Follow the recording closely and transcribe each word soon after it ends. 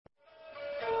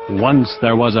Once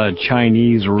there was a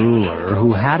Chinese ruler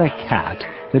who had a cat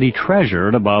that he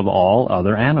treasured above all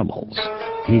other animals.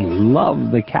 He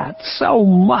loved the cat so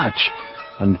much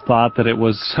and thought that it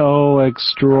was so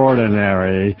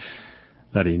extraordinary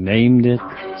that he named it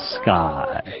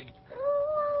Sky.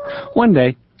 One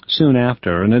day, soon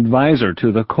after, an advisor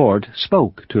to the court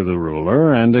spoke to the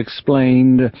ruler and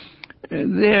explained,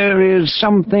 "There is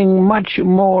something much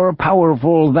more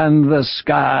powerful than the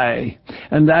sky,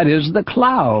 and that is the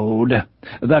cloud.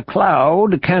 The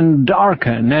cloud can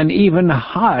darken and even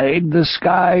hide the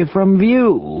sky from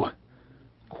view."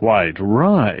 "Quite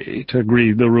right,"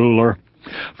 agreed the ruler.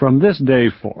 "From this day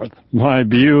forth, my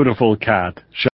beautiful cat shall